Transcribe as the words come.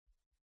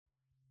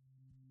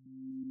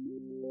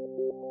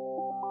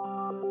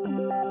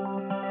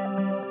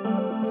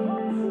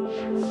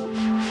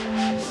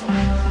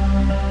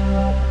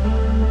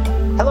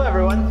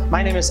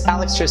My name is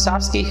Alex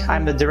Trzaskowski.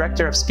 I'm the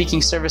Director of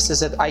Speaking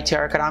Services at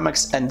ITR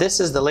Economics, and this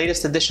is the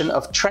latest edition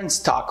of Trends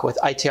Talk with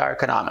ITR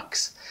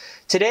Economics.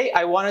 Today,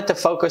 I wanted to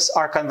focus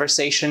our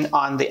conversation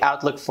on the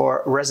outlook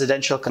for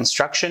residential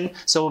construction.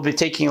 So we'll be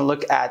taking a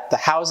look at the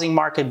housing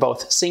market,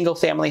 both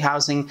single-family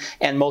housing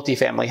and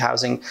multifamily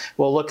housing.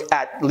 We'll look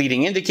at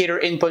leading indicator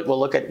input. We'll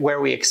look at where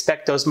we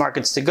expect those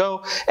markets to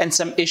go and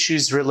some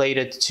issues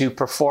related to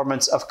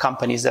performance of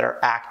companies that are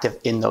active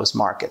in those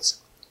markets.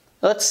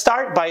 Let's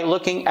start by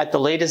looking at the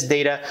latest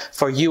data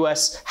for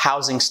U.S.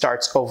 housing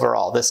starts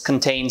overall. This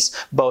contains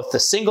both the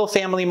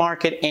single-family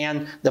market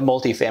and the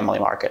multifamily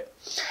market.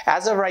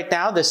 As of right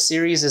now, this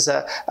series is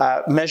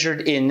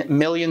measured in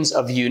millions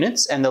of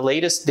units, and the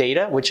latest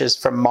data, which is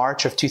from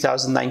March of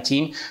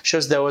 2019,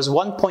 shows there was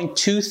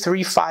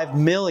 1.235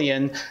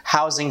 million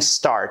housing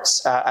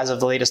starts as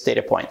of the latest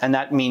data point. And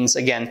that means,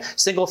 again,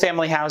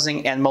 single-family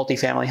housing and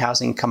multifamily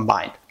housing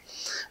combined.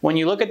 When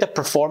you look at the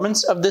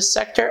performance of this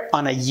sector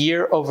on a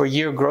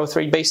year-over-year growth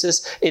rate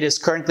basis, it is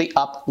currently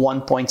up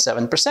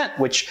 1.7%,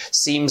 which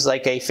seems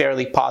like a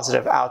fairly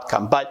positive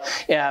outcome. But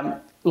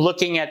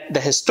looking at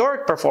the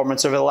historic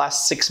performance over the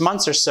last 6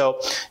 months or so,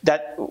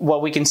 that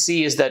what we can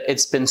see is that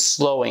it's been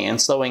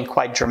slowing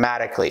quite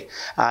dramatically.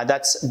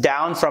 That's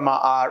down from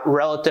a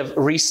relative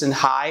recent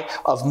high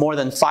of more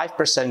than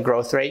 5%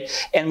 growth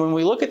rate. And when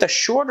we look at the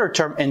shorter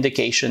term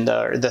indication,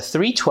 the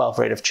 312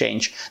 rate of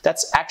change,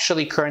 that's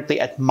actually currently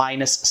at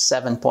minus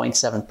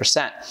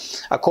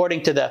 7.7%.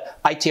 According to the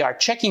ITR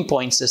checking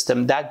point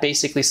system, that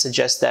basically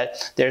suggests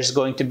that there's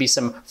going to be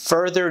some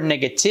further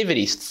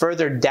negativity,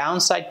 further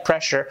downside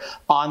pressure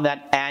on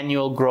that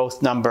annual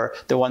growth number,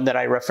 the one that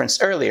I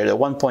referenced earlier, the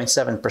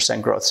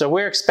 1.7% growth. So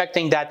we're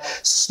expecting that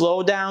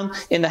slowdown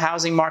in the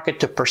housing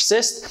market to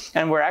persist,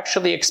 and we're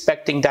actually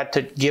expecting that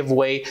to give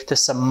way to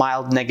some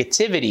mild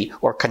negativity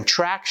or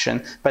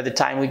contraction by the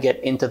time we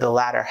get into the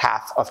latter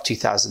half of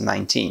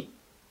 2019.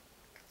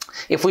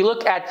 If we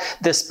look at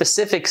the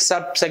specific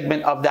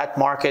subsegment of that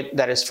market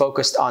that is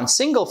focused on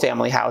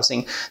single-family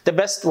housing, the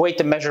best way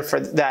to measure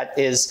for that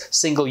is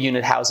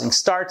single-unit housing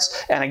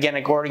starts. And again,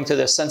 according to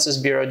the Census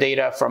Bureau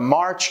data from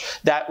March,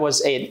 that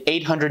was an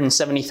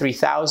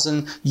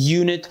 873,000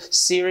 unit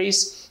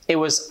series. It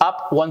was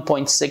up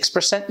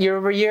 1.6% year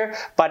over year,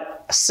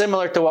 but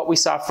similar to what we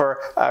saw for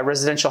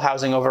residential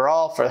housing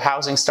overall, for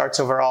housing starts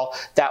overall,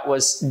 that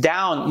was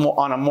down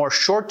on a more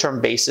short-term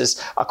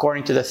basis.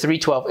 According to the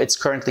 312, it's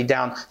currently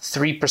down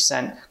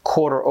 3%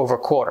 quarter over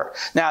quarter.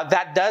 Now,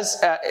 that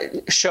does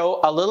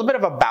show a little bit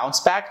of a bounce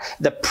back.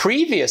 The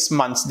previous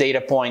month's data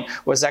point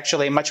was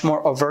actually a much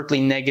more overtly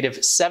negative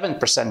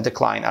 7%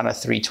 decline on a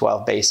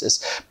 312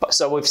 basis.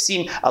 So we've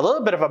seen a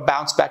little bit of a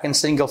bounce back in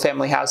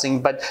single-family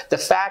housing, but the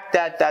fact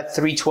that that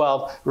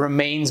 312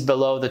 remains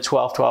below the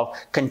 1212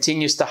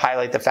 continues to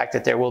highlight the fact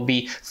that there will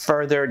be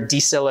further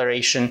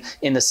deceleration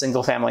in the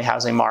single-family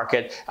housing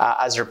market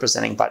as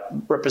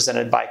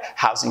represented by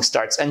housing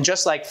starts. And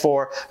just like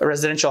for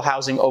residential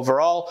housing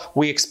overall,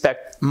 we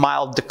expect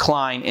mild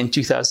decline in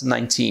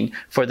 2019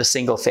 for the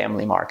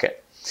single-family market.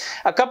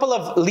 A couple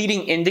of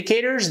leading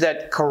indicators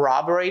that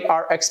corroborate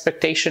our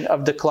expectation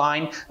of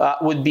decline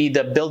would be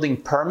the building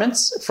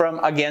permits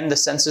from, again, the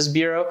Census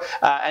Bureau.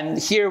 And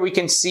here we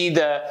can see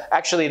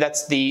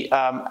that's the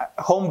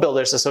Home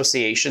Builders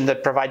Association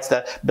that provides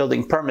the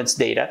building permits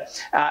data.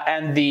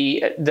 And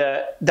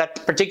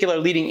that particular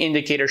leading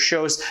indicator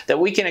shows that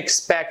we can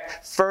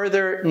expect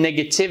further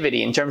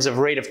negativity in terms of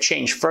rate of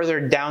change, further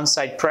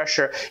downside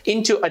pressure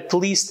into at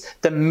least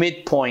the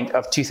midpoint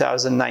of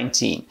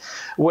 2019.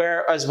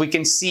 Whereas we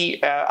can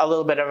see a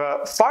little bit of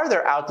a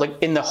farther outlook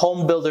in the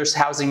Home Builders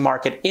Housing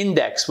Market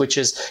Index, which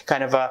is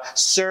kind of a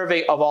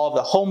survey of all of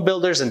the home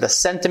builders and the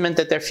sentiment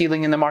that they're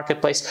feeling in the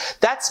marketplace.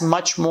 That's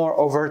much more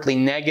overtly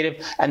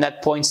negative, and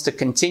that points to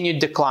continued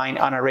decline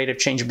on a rate of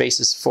change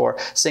basis for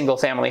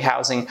single-family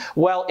housing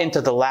well into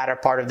the latter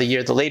part of the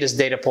year. The latest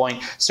data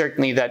point,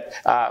 certainly that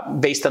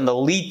based on the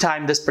lead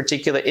time this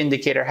particular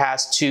indicator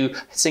has to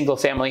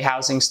single-family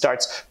housing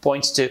starts,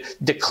 points to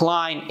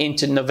decline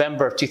into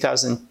November of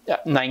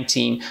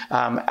 2019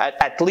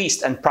 at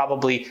least, and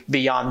probably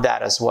beyond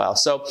that as well.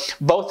 So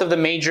both of the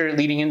major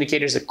leading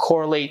indicators that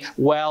correlate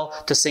well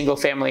to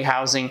single-family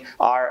housing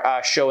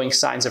are showing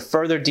signs of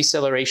further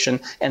deceleration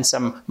and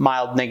some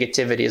mild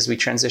negativity as we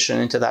transition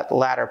into that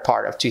latter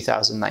part of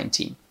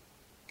 2019.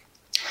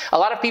 A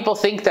lot of people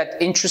think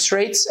that interest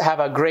rates have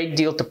a great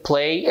deal to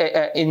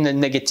play in the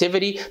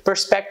negativity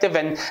perspective,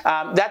 and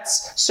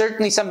that's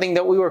certainly something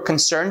that we were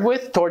concerned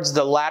with towards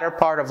the latter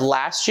part of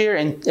last year.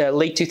 In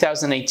late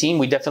 2018,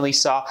 we definitely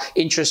saw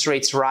interest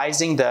rates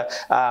rising. The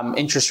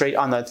interest rate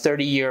on the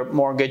 30-year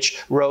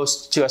mortgage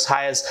rose to as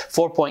high as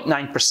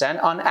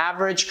 4.9% on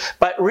average.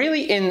 But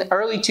really in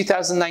early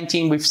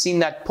 2019, we've seen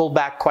that pull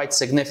back quite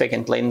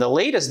significantly. And the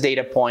latest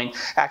data point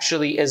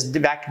actually is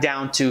back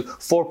down to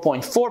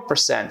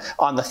 4.4%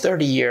 on on the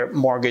 30-year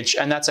mortgage,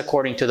 and that's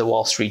according to the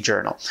Wall Street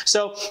Journal.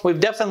 So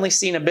we've definitely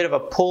seen a bit of a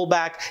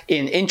pullback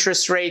in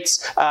interest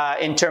rates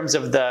in terms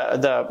of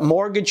the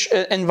mortgage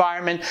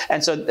environment,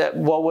 and so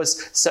what was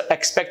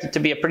expected to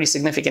be a pretty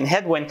significant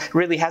headwind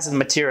really hasn't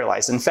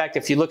materialized. In fact,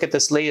 if you look at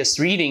this latest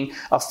reading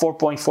of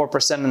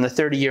 4.4% in the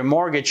 30-year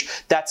mortgage,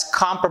 that's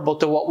comparable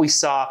to what we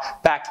saw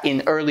back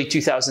in early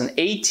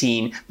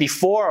 2018,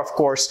 before, of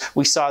course,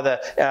 we saw the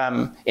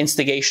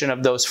instigation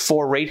of those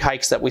 4 rate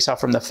hikes that we saw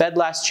from the Fed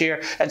last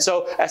year. And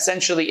so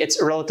essentially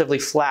it's relatively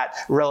flat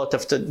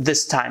relative to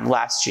this time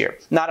last year.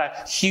 Not a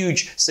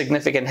huge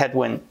significant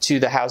headwind to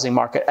the housing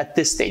market at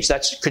this stage.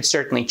 That could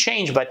certainly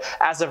change, but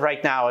as of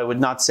right now, I would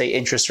not say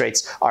interest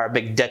rates are a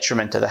big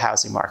detriment to the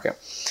housing market.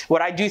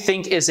 What I do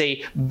think is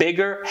a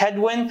bigger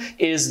headwind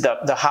is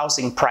the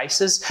housing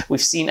prices.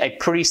 We've seen a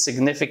pretty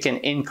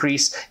significant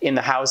increase in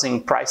the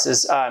housing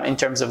prices in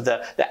terms of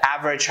the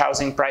average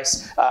housing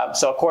price.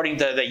 So according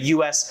to the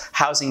U.S.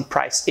 Housing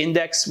Price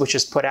Index, which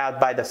is put out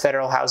by the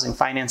Federal Housing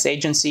Finance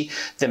Agency,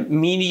 the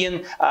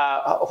median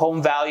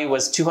home value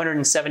was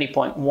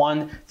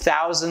 $270.1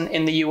 thousand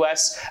in the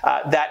U.S.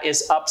 That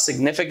is up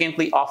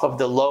significantly off of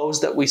the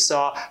lows that we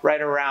saw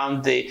right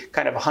around the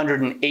kind of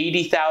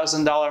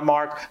 $180,000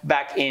 mark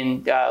back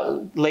in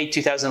late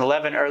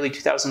 2011, early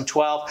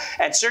 2012,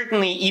 and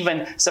certainly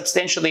even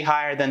substantially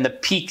higher than the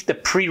peak, the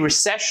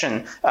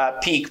pre-recession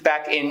peak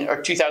back in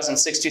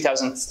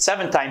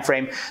 2006-2007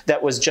 timeframe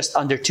that was just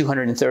under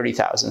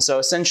 230,000. So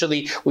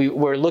essentially,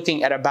 we're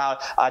looking at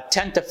about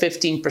 10 to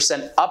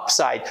 15%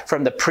 upside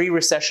from the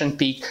pre-recession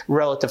peak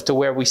relative to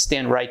where we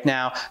stand right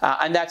now,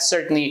 and that's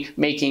certainly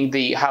making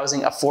the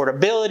housing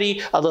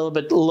affordability a little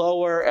bit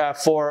lower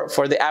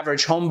for the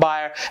average home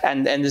buyer,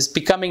 and is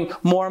becoming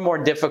more and more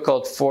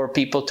difficult for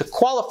people to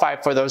qualify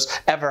for those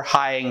ever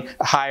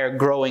higher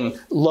growing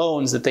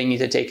loans that they need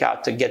to take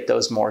out to get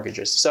those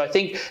mortgages. So I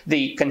think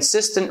the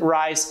consistent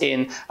rise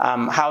in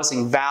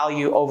housing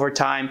value over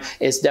time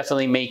is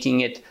definitely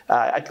making it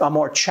a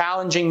more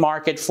challenging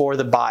market for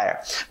the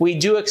buyer. We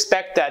do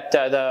expect that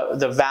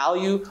the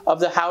value of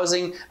the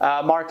housing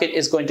market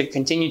is going to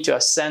continue to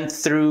ascend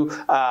through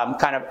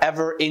kind of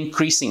ever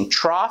increasing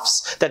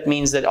troughs. That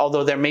means that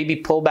although there may be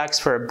pullbacks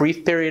for a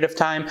brief period of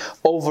time,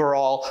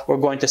 overall we're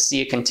going to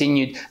see a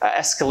continued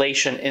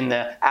escalation in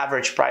the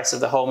average price of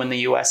the home in the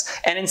US.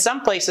 And in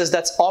some places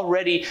that's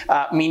already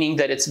meaning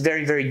that it's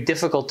very, very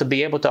difficult to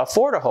be able to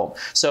afford a home.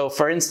 So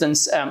for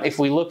instance, if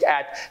we look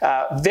at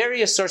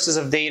various sources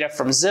of data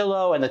from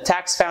Zillow and the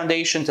Tax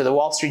Foundation to the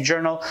Wall Street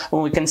Journal,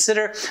 when we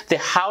consider the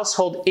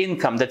household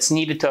income that's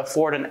needed to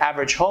afford an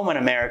average home in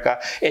America,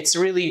 it's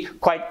really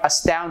quite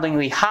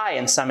astoundingly high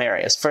in some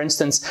areas. For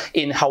instance,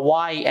 in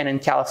Hawaii and in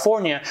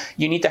California,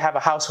 you need to have a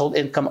household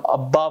income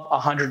above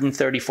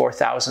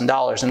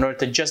 $134,000 in order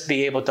to just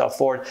be able to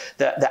afford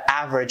the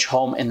average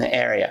home in the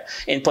area.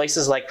 In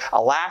places like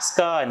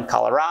Alaska and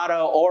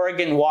Colorado,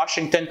 Oregon,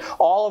 Washington,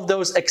 all of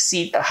those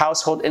exceed a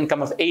household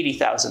income of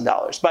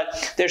 $80,000.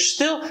 But there's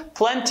still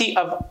plenty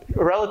of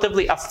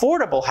relatively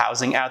affordable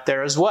housing out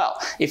there as well.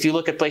 If you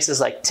look at places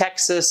like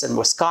Texas and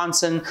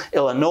Wisconsin,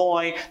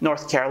 Illinois,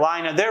 North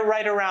Carolina, they're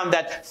right around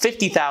that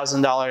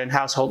 $50,000 in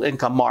household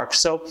income mark.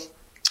 So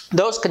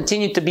those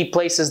continue to be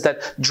places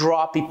that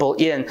draw people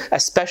in,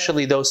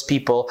 especially those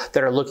people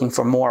that are looking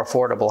for more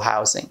affordable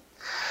housing.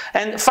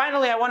 And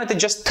finally, I wanted to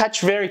just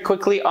touch very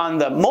quickly on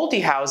the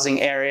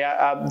multi-housing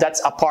area. That's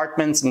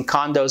apartments and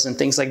condos and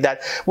things like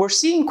that. We're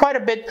seeing quite a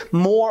bit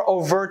more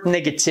overt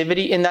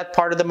negativity in that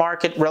part of the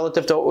market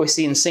relative to what we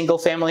see in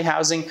single-family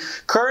housing.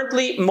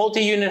 Currently,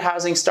 multi-unit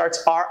housing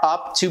starts are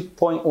up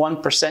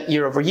 2.1%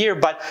 year over year,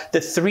 but the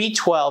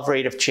 3/12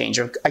 rate of change,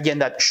 again,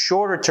 that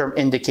shorter-term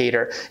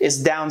indicator,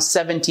 is down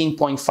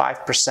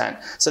 17.5%.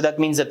 So that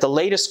means that the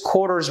latest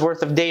quarter's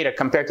worth of data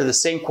compared to the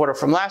same quarter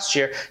from last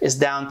year is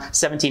down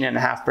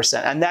 17.5%.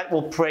 And that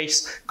will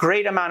place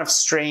great amount of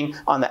strain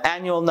on the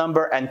annual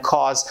number and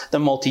cause the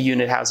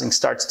multi-unit housing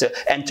starts to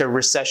enter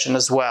recession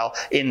as well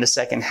in the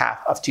second half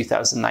of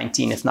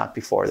 2019, if not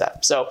before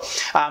that. So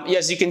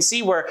as you can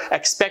see, we're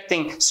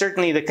expecting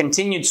certainly the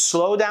continued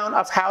slowdown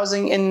of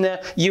housing in the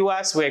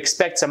US. We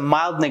expect some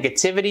mild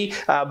negativity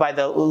by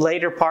the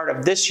later part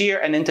of this year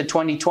and into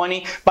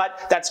 2020,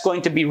 but that's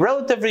going to be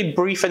relatively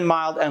brief and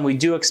mild, and we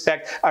do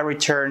expect a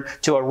return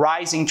to a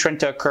rising trend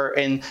to occur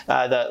in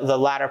the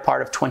latter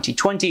part of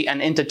 2020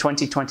 and into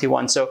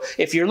 2021. So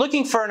if you're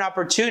looking for an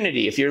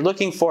opportunity, if you're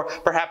looking for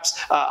perhaps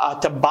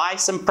to buy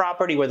some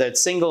property, whether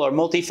it's single or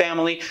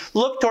multifamily,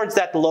 look towards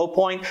that low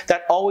point.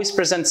 That always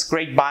presents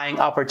great buying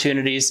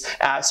opportunities.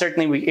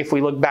 Certainly, if we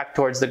look back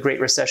towards the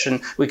Great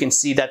Recession, we can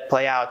see that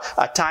play out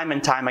time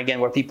and time again,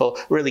 where people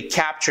really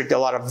captured a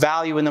lot of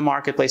value in the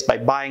marketplace by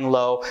buying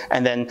low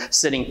and then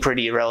sitting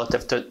pretty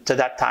relative to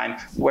that time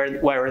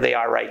where they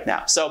are right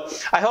now. So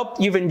I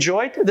hope you've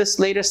enjoyed this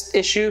latest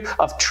issue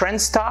of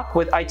Trends Talk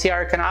with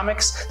ITR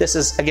Economics. This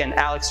is, again,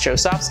 Alex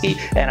Josofsky,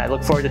 and I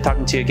look forward to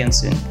talking to you again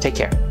soon. Take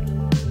care.